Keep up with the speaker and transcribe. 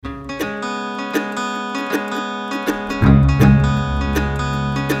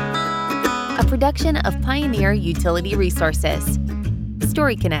production of Pioneer Utility Resources.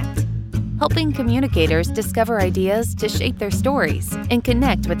 Story Connect, helping communicators discover ideas to shape their stories and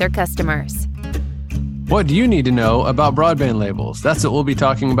connect with their customers. What do you need to know about broadband labels? That's what we'll be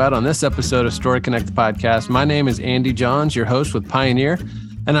talking about on this episode of Story Connect podcast. My name is Andy Johns, your host with Pioneer,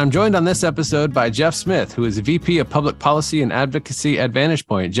 and I'm joined on this episode by Jeff Smith, who is VP of Public Policy and Advocacy at Vantage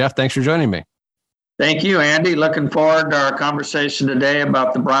Point. Jeff, thanks for joining me. Thank you, Andy. Looking forward to our conversation today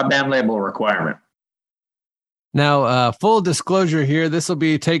about the broadband label requirement. Now, full disclosure here, this will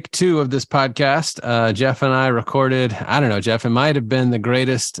be take 2 of this podcast. Jeff and I recorded, I don't know, Jeff, it might have been the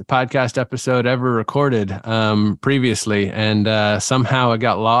greatest podcast episode ever recorded previously, and somehow it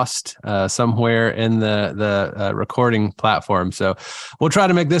got lost somewhere in the recording platform. So we'll try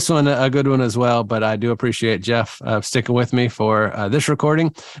to make this one a good one as well, but I do appreciate Jeff sticking with me for this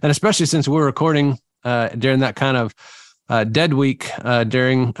recording, and especially since we're recording during that kind of dead week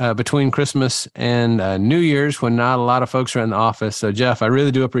during between Christmas and New Year's, when not a lot of folks are in the office. So Jeff, I really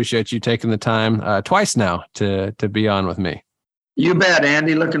do appreciate you taking the time twice now to be on with me. You bet,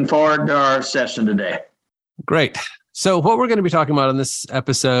 Andy. Looking forward to our session today. Great. So what we're going to be talking about in this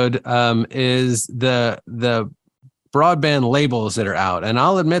episode is the broadband labels that are out. And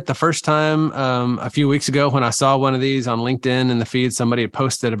I'll admit, the first time a few weeks ago when I saw one of these on LinkedIn in the feed, somebody had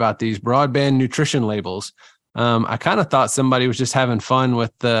posted about these broadband nutrition labels. I kind of thought somebody was just having fun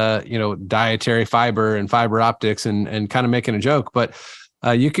with the, dietary fiber and fiber optics and kind of making a joke. But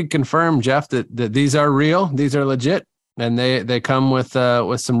you could confirm, Jeff, that these are real, these are legit, and they come with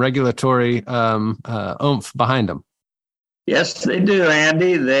some regulatory oomph behind them. Yes, they do,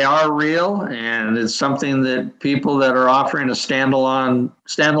 Andy. They are real, and it's something that people that are offering a standalone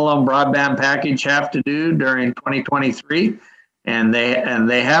broadband package have to do during 2023, and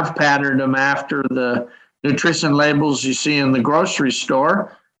they have patterned them after the nutrition labels you see in the grocery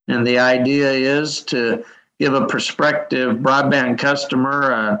store. And the idea is to give a prospective broadband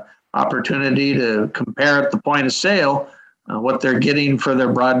customer an opportunity to compare at the point of sale what they're getting for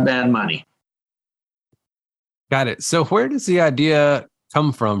their broadband money. Got it. So where does the idea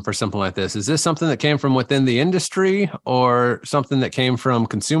come from for something like this? Is this something that came from within the industry, or something that came from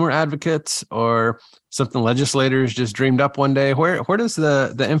consumer advocates, or something legislators just dreamed up one day? Where does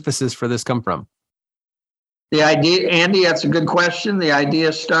the emphasis for this come from? The idea, Andy, that's a good question. The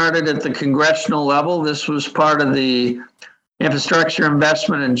idea started at the congressional level. This was part of the Infrastructure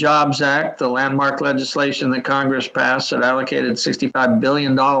Investment and Jobs Act, the landmark legislation that Congress passed that allocated $65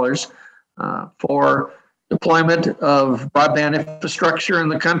 billion for deployment of broadband infrastructure in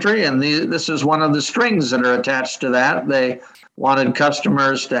the country. And this is one of the strings that are attached to that. They wanted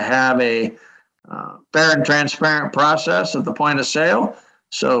customers to have a fair and transparent process at the point of sale.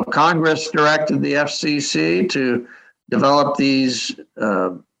 So Congress directed the FCC to develop these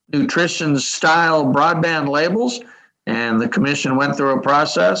nutrition-style broadband labels, and the commission went through a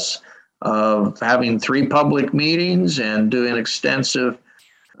process of having 3 public meetings and doing extensive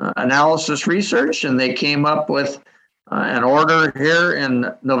analysis research, and they came up with an order here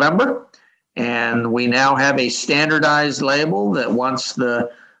in November, and we now have a standardized label that, once the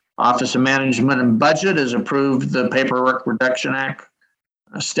Office of Management and Budget has approved the Paperwork Reduction Act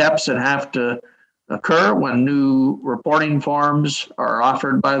steps that have to occur when new reporting forms are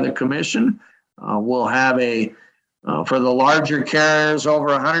offered by the commission. We'll have for the larger carriers over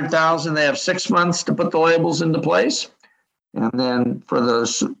 100,000, they have 6 months to put the labels into place. And then for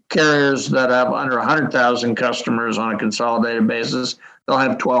those carriers that have under 100,000 customers on a consolidated basis, they'll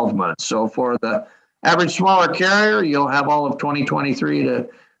have 12 months. So for the average smaller carrier, you'll have all of 2023 to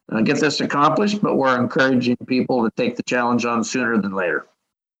get this accomplished, but we're encouraging people to take the challenge on sooner than later.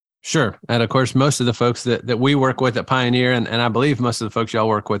 Sure. And of course, most of the folks that we work with at Pioneer, and I believe most of the folks y'all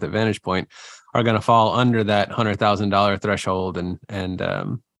work with at Vantage Point, are going to fall under that $100,000 threshold.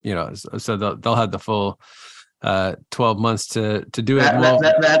 So they'll have the full 12 months to do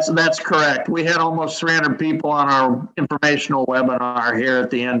it. That's correct. We had almost 300 people on our informational webinar here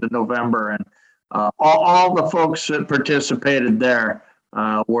at the end of November, and all the folks that participated there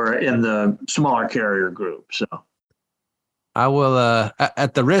were in the smaller carrier group. So I will,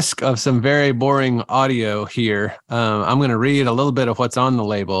 at the risk of some very boring audio here, I'm going to read a little bit of what's on the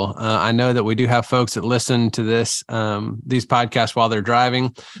label. I know that we do have folks that listen to these podcasts while they're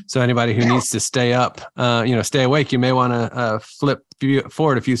driving. So anybody who needs to stay up, stay awake, you may want to flip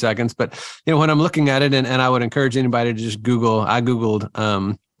forward a few seconds. But, when I'm looking at it, and I would encourage anybody to just I Googled,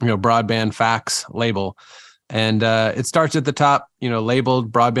 broadband fax label. And it starts at the top,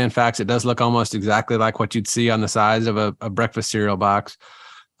 labeled broadband fax. It does look almost exactly like what you'd see on the sides of a breakfast cereal box.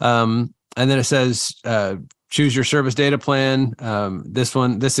 And then it says choose your service data plan.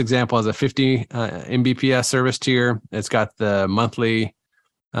 This example has a 50 Mbps service tier. It's got the monthly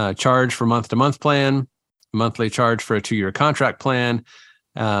charge for month-to-month plan, monthly charge for a 2-year contract plan,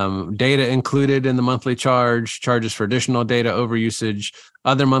 data included in the monthly charges for additional data overusage,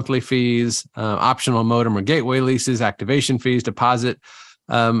 other monthly fees, optional modem or gateway leases, activation fees, deposit.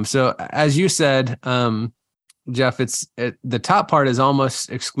 So as you said, Jeff, the top part is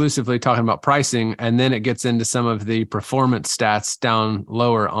almost exclusively talking about pricing, and then it gets into some of the performance stats down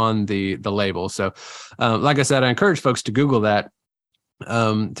lower on the label. So, like I said, I encourage folks to Google that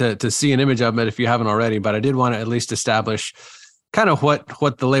to see an image of it if you haven't already. But I did want to at least establish kind of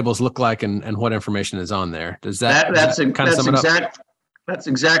what the labels look like and what information is on there. Does that kind of sum it up? That's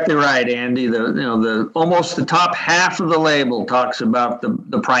exactly right, Andy. The almost the top half of the label talks about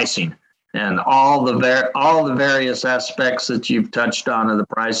the pricing. And all the various aspects that you've touched on of the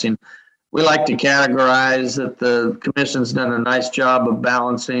pricing. We like to categorize that the commission's done a nice job of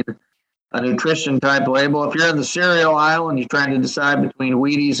balancing a nutrition type label. If you're in the cereal aisle and you're trying to decide between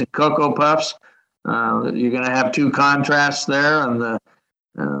Wheaties and Cocoa Puffs, you're going to have two contrasts there.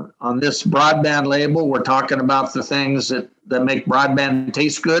 On this broadband label, we're talking about the things that make broadband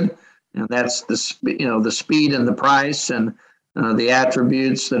taste good, and that's the speed and the price and the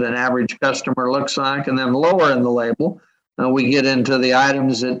attributes that an average customer looks like. And then lower in the label, we get into the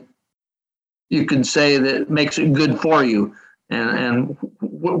items that you can say that makes it good for you. And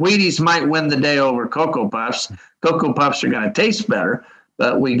Wheaties might win the day over Cocoa Puffs. Cocoa Puffs are going to taste better,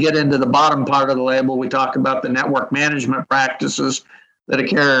 but we get into the bottom part of the label. We talk about the network management practices that a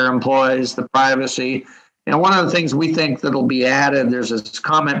carrier employs, the privacy. And one of the things we think that'll be added, there's this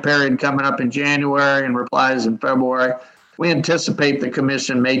comment period coming up in January and replies in February. We anticipate the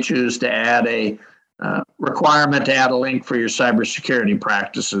commission may choose to add a requirement to add a link for your cybersecurity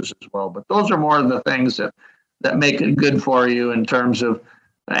practices as well. But those are more of the things that make it good for you in terms of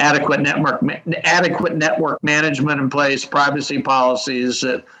adequate network management in place, privacy policies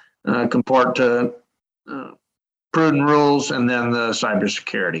that comport to prudent rules, and then the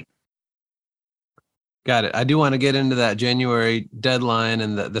cybersecurity. Got it. I do want to get into that January deadline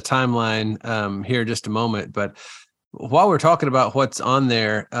and the timeline here in just a moment, but while we're talking about what's on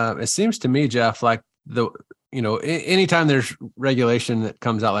there, it seems to me, Jeff, like anytime there's regulation that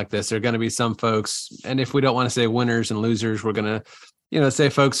comes out like this, there are going to be some folks, and if we don't want to say winners and losers, we're going to, say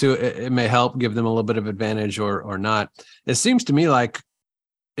folks who it may help give them a little bit of advantage or not. It seems to me like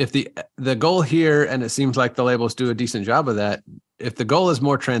if the goal here, and it seems like the labels do a decent job of that, if the goal is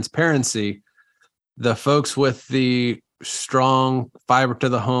more transparency, the folks with the strong fiber to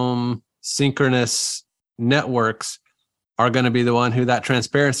the home synchronous networks are going to be the one who that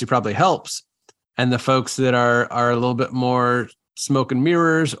transparency probably helps. And the folks that are a little bit more smoke and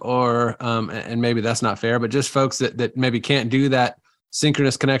mirrors, or and maybe that's not fair, but just folks that maybe can't do that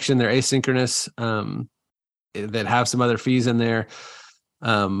synchronous connection, they're asynchronous, that have some other fees in there.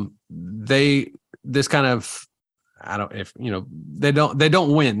 They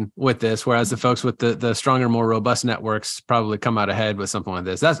don't win with this, whereas the folks with the stronger, more robust networks probably come out ahead with something like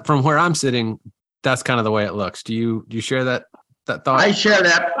this. That's from where I'm sitting. That's kind of the way it looks. Do you share that thought? I share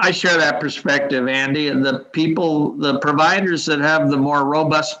that perspective, Andy. And the providers that have the more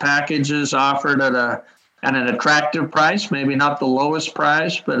robust packages offered at an attractive price, maybe not the lowest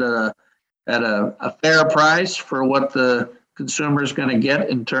price, but at a fair price for what the consumer is going to get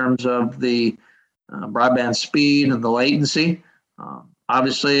in terms of the broadband speed and the latency.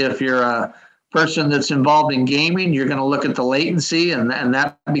 Obviously, if you're a person that's involved in gaming, you're going to look at the latency, and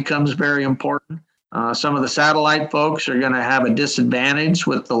that becomes very important. Some of the satellite folks are going to have a disadvantage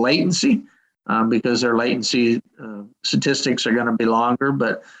with the latency because their latency statistics are going to be longer.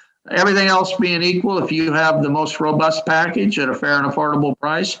 But everything else being equal, if you have the most robust package at a fair and affordable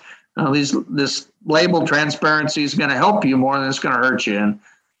price, this label transparency is going to help you more than it's going to hurt you. And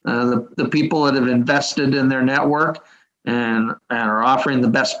the people that have invested in their network and are offering the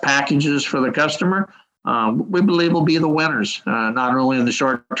best packages for the customer, we believe will be the winners, not only in the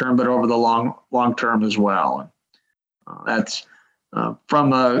short term, but over the long term as well. That's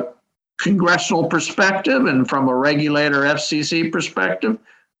from a congressional perspective and from a regulator FCC perspective.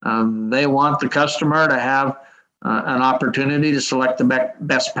 They want the customer to have an opportunity to select the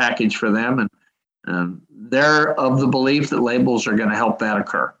best package for them. And they're of the belief that labels are going to help that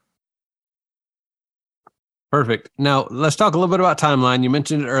occur. Perfect. Now let's talk a little bit about timeline. You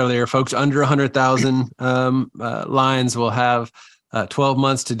mentioned it earlier. Folks under 100,000 lines will have 12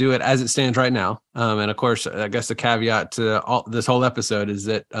 months to do it as it stands right now. And of course, I guess the caveat to this whole episode is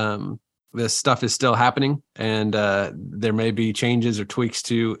that this stuff is still happening, and there may be changes or tweaks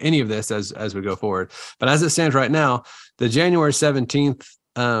to any of this as we go forward. But as it stands right now, the January 17th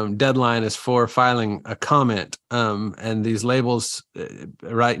deadline is for filing a comment, and these labels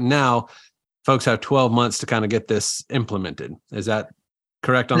right now, folks have 12 months to kind of get this implemented. Is that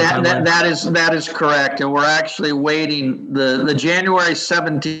correct on the timeline? That is correct. And we're actually waiting. The January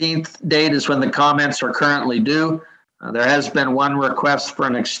 17th date is when the comments are currently due. There has been one request for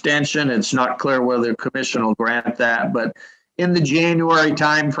an extension. It's not clear whether the commission will grant that, but in the January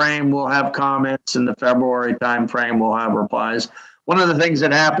timeframe, we'll have comments. In the February timeframe, we'll have replies. One of the things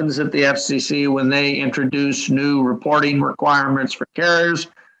that happens at the FCC when they introduce new reporting requirements for carriers,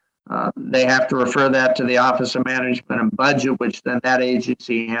 they have to refer that to the Office of Management and Budget, which then that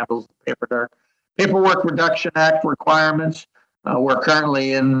agency handles the Paperwork Reduction Act requirements. We're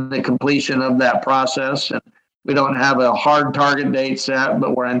currently in the completion of that process, and we don't have a hard target date set,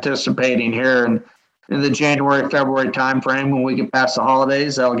 but we're anticipating here in the January, February timeframe, when we get past the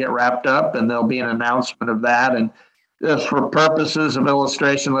holidays, that'll get wrapped up and there'll be an announcement of that. And just for purposes of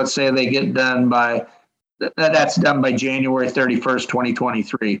illustration, let's say they get done that's done by January 31st,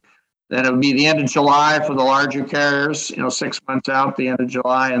 2023. Then it would be the end of July for the larger carriers, 6 months out, the end of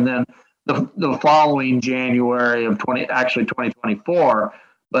July, and then the following January of 2024.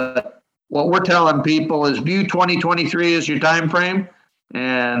 But what we're telling people is view 2023 as your time frame,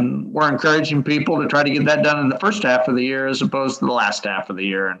 and we're encouraging people to try to get that done in the first half of the year as opposed to the last half of the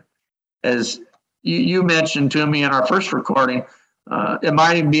year. And as you mentioned to me in our first recording, it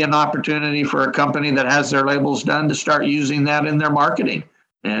might be an opportunity for a company that has their labels done to start using that in their marketing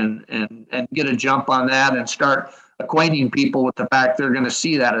and get a jump on that and start acquainting people with the fact they're going to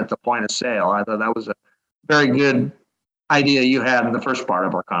see that at the point of sale. I thought that was a very good idea you had in the first part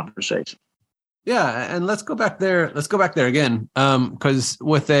of our conversation. Yeah, and let's go back there. Let's go back there again, because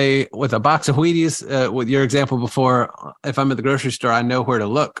with a box of Wheaties, with your example before, if I'm at the grocery store, I know where to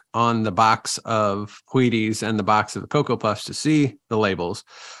look on the box of Wheaties and the box of the Cocoa Puffs to see the labels.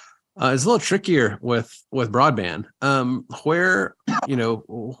 It's a little trickier with broadband. Where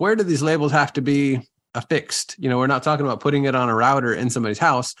do these labels have to be affixed? We're not talking about putting it on a router in somebody's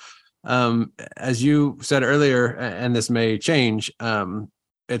house. As you said earlier, and this may change,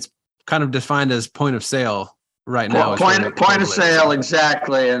 it's kind of defined as point of sale right now. Point of sale,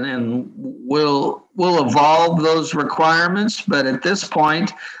 exactly, and we'll evolve those requirements. But at this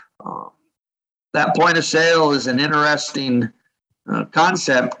point, that point of sale is an interesting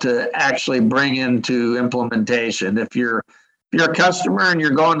concept to actually bring into implementation. If you're a customer and you're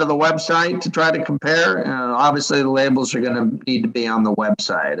going to the website to try to compare, obviously the labels are going to need to be on the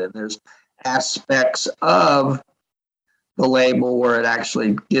website, and there's aspects of the label where it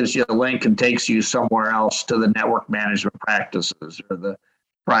actually gives you a link and takes you somewhere else to the network management practices or the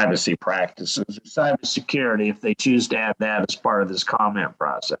privacy practices or cybersecurity if they choose to add that as part of this comment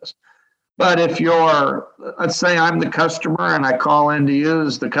process. But if let's say I'm the customer and I call into you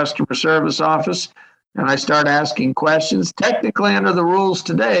as the customer service office and I start asking questions, technically under the rules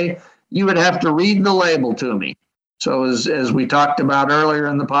today, you would have to read the label to me. So as we talked about earlier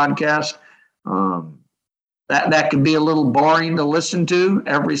in the podcast, that could be a little boring to listen to,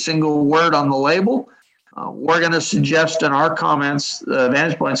 every single word on the label. We're going to suggest in our comments,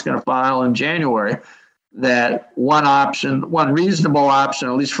 Vantage Point's going to file in January, that one reasonable option,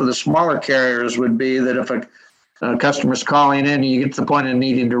 at least for the smaller carriers, would be that if a customer's calling in and you get to the point of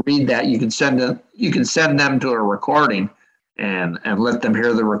needing to read that, you can send them to a recording and let them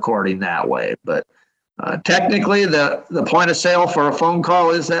hear the recording that way. But technically, the point of sale for a phone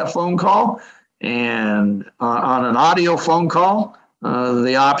call is that phone call. And on an audio phone call,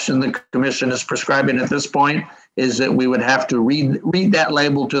 the option the commission is prescribing at this point is that we would have to read that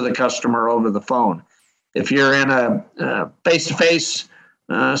label to the customer over the phone. If you're in a face-to-face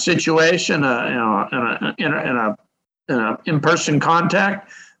situation, in an in-person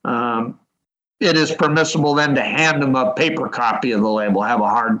contact, it is permissible then to hand them a paper copy of the label, have a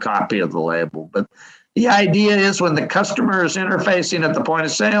hard copy of the label. But the idea is when the customer is interfacing at the point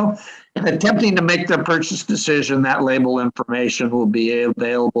of sale and attempting to make their purchase decision, that label information will be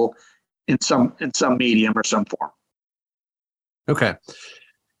available in some medium or some form. Okay.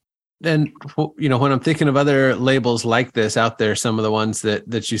 And, when I'm thinking of other labels like this out there, some of the ones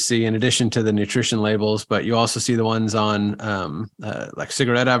that you see in addition to the nutrition labels, but you also see the ones on like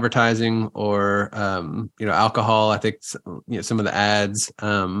cigarette advertising or, alcohol. I think, some of the ads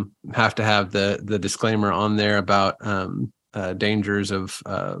have to have the disclaimer on there about dangers of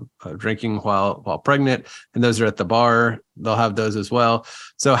drinking while pregnant, and those are at the bar. They'll have those as well.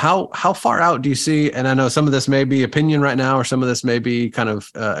 So how far out do you see? And I know some of this may be opinion right now, or some of this may be kind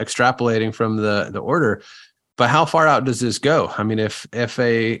of extrapolating from the order. But how far out does this go? I mean, if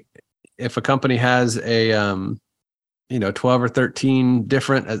a company has a 12 or 13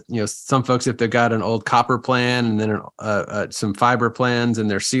 different, some folks, if they've got an old copper plan and then some fiber plans and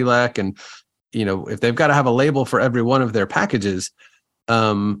their CLEC, and if they've got to have a label for every one of their packages,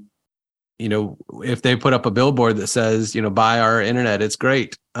 if they put up a billboard that says, buy our internet, it's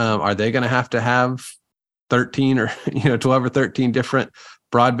great. Are they going to have 13 or 12 or 13 different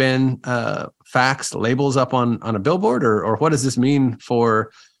broadband fax labels up on a billboard, or what does this mean for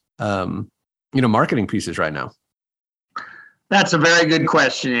marketing pieces right now? That's a very good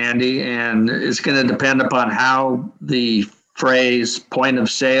question, Andy, and it's going to depend upon how the phrase point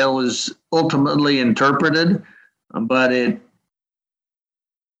of sale is ultimately interpreted. But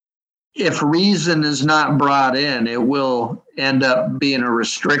if reason is not brought in, it will end up being a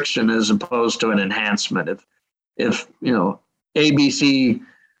restriction as opposed to an enhancement. If ABC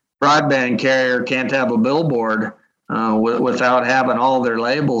broadband carrier can't have a billboard without having all their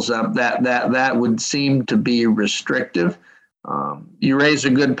labels up, that would seem to be restrictive. You raise a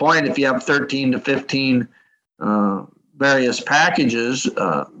good point. If you have 13 to 15 various packages,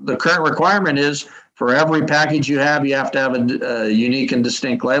 the current requirement is for every package you have to have a unique and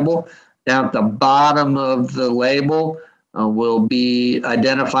distinct label. Down at the bottom of the label will be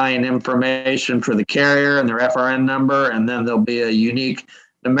identifying information for the carrier and their FRN number, and then there'll be a unique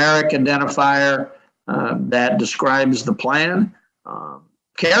numeric identifier that describes the plan.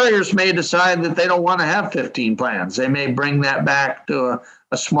 Carriers may decide that they don't want to have 15 plans. They may bring that back to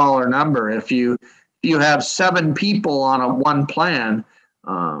a smaller number. If you have 7 people on one plan,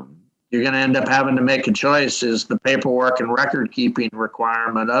 you're going to end up having to make a choice. Is the paperwork and record keeping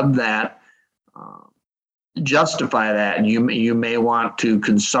requirement of that justify that? And you may want to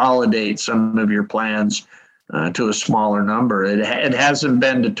consolidate some of your plans to a smaller number. It hasn't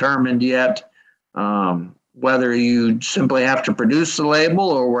been determined yet whether you simply have to produce the label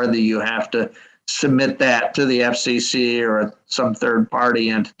or whether you have to submit that to the FCC or some third-party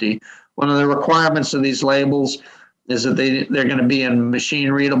entity. One of the requirements of these labels is that they're going to be in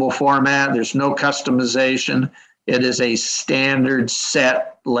machine-readable format. There's no customization. It is a standard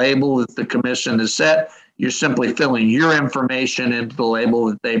set label that the commission has set. You're simply filling your information into the label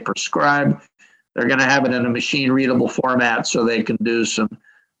that they prescribe. They're going to have it in a machine-readable format so they can do some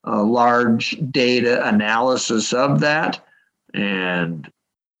large data analysis of that. And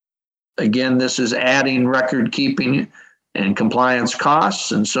again, this is adding record keeping and compliance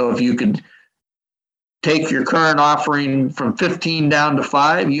costs. And so if you could take your current offering from 15 down to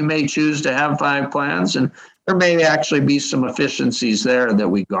 5, you may choose to have 5 plans. And there may actually be some efficiencies there that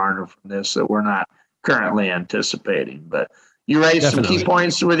we garner from this that we're not currently anticipating. But you raised some key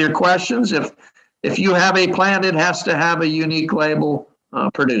points with your questions. If you have a plan, it has to have a unique label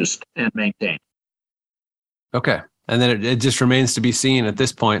produced and maintained. Okay. And then it just remains to be seen at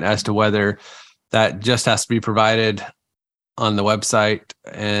this point as to whether that just has to be provided on the website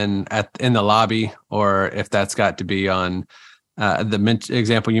and in the lobby, or if that's got to be on the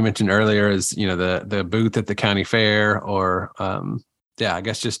example you mentioned earlier is, the booth at the county fair, or I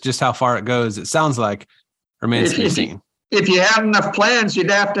guess just how far it goes. It sounds like remains to be seen. If you had enough plans,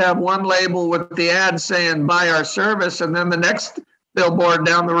 you'd have to have one label with the ad saying buy our service, and then the next billboard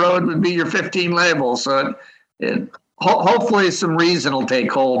down the road would be your 15 labels. So hopefully some reason will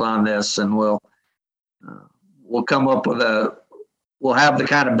take hold on this, and we'll come up with we'll have the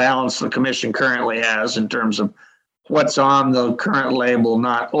kind of balance the commission currently has in terms of what's on the current label,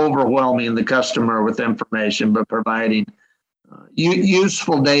 not overwhelming the customer with information, but providing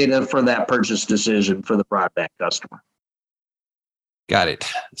useful data for that purchase decision for the broadband customer. Got it.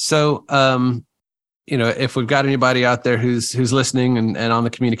 So, if we've got anybody out there who's listening and on the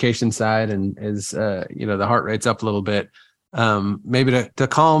communication side and is, the heart rate's up a little bit, maybe to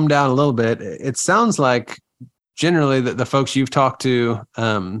calm down a little bit, it sounds like generally the folks you've talked to,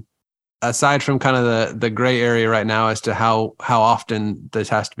 aside from kind of the gray area right now as to how often this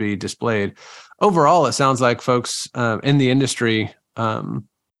has to be displayed, overall, it sounds like folks in the industry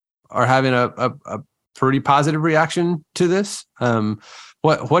are having a pretty positive reaction to this.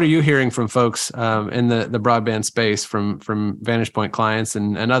 What are you hearing from folks in the broadband space from Vantage Point clients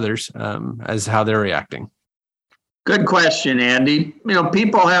and others as how they're reacting? Good question, Andy.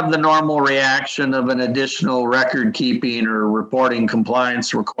 People have the normal reaction of an additional record keeping or reporting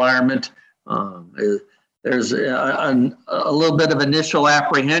compliance requirement. There's a little bit of initial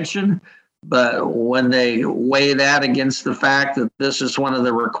apprehension, But when they weigh that against the fact that this is one of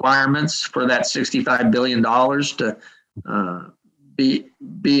the requirements for that $65 billion to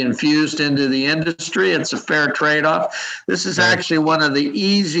be infused into the industry, it's a fair trade-off. This is actually one of the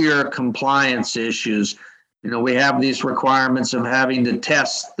easier compliance issues. We have these requirements of having to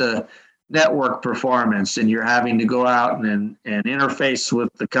test the network performance, and you're having to go out and interface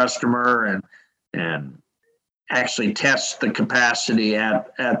with the customer and actually test the capacity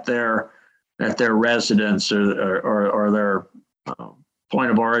at their residence or their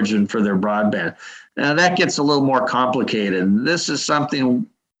point of origin for their broadband. Now that gets a little more complicated. This is something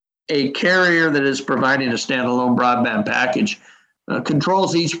a carrier that is providing a standalone broadband package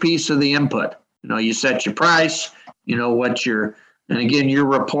controls each piece of the input. You set your price, and again, you're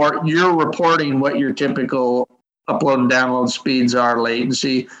reporting what your typical upload and download speeds are,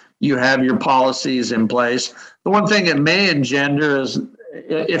 latency. You have your policies in place. The one thing it may engender is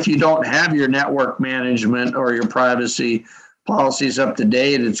if you don't have your network management or your privacy policies up to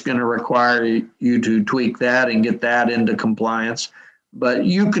date, it's going to require you to tweak that and get that into compliance. But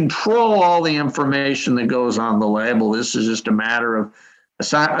you control all the information that goes on the label. This is just a matter of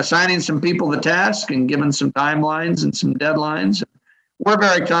assigning some people the task and giving some timelines and some deadlines. We're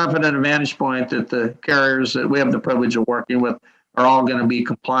very confident at Vantage Point that the carriers that we have the privilege of working with are all going to be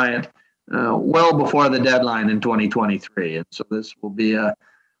compliant well before the deadline in 2023. And so this will be a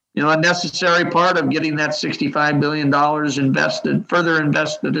necessary part of getting that $65 billion further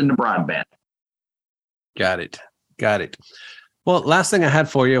invested into broadband. Got it. Well, last thing I had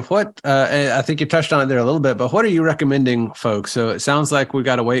for you, I think you touched on it there a little bit, but what are you recommending folks? So it sounds like we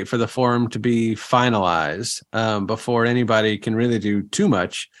got to wait for the form to be finalized before anybody can really do too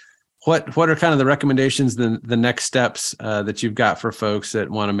much. What are kind of the recommendations, the next steps that you've got for folks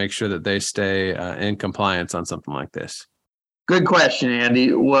that want to make sure that they stay in compliance on something like this? Good question,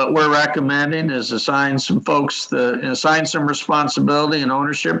 Andy. What we're recommending is assign some responsibility and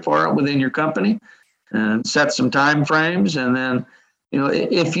ownership for it within your company and set some time frames. And then,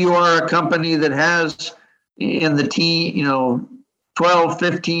 if you are a company that has in the team, 12,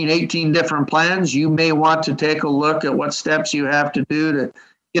 15, 18 different plans, you may want to take a look at what steps you have to do to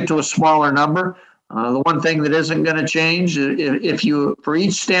get to a smaller number. The one thing that isn't going to change, for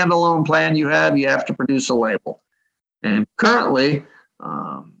each standalone plan you have to produce a label. And currently,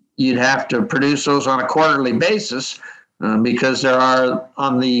 you'd have to produce those on a quarterly basis because there are,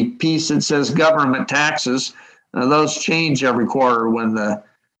 on the piece that says government taxes, those change every quarter when the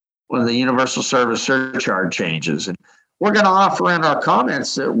universal service surcharge changes. And we're going to offer in our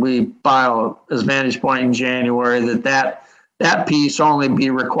comments that we file as Vantage Point in January that piece only be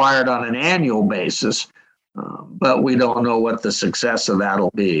required on an annual basis, but we don't know what the success of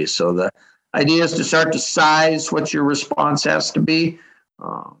that'll be. So the idea is to start to size what your response has to be.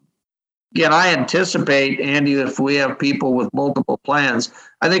 Again, I anticipate, Andy, if we have people with multiple plans,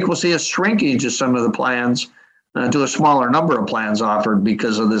 I think we'll see a shrinkage of some of the plans to a smaller number of plans offered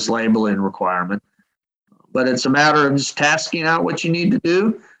because of this labeling requirement. But it's a matter of just tasking out what you need to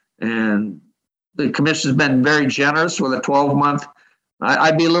do. And the commission's been very generous with a 12-month.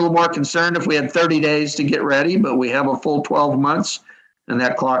 I'd be a little more concerned if we had 30 days to get ready, but we have a full 12 months, and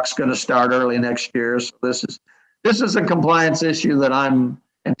that clock's going to start early next year. So this is a compliance issue that I'm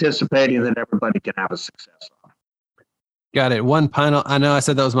anticipating that everybody can have a success on. Got it. One final. I know I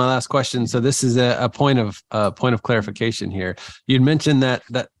said that was my last question, so this is a point of clarification here. You'd mentioned that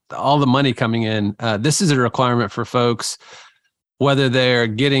all the money coming in. This is a requirement for folks, whether they're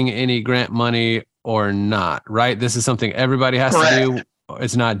getting any grant money or not, right? This is something everybody has Correct. to do.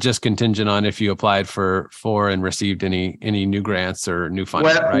 It's not just contingent on if you applied for and received any new grants or new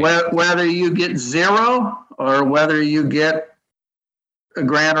funding, right? Whether you get zero or whether you get a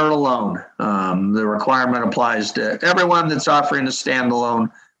grant or a loan, the requirement applies to everyone that's offering a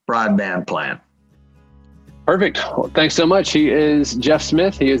standalone broadband plan. Perfect. Well, thanks so much. He is Jeff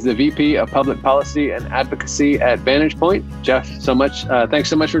Smith. He is the VP of Public Policy and Advocacy at Vantage Point. Jeff, thanks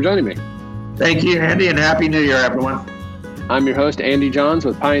so much for joining me. Thank you, Andy, and Happy New Year, everyone. I'm your host, Andy Johns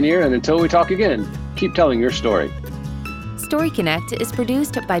with Pioneer, and until we talk again, keep telling your story. Story Connect is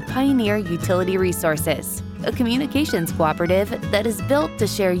produced by Pioneer Utility Resources, a communications cooperative that is built to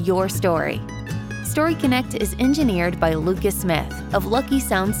share your story. Story Connect is engineered by Lucas Smith of Lucky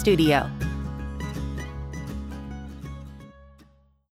Sound Studio.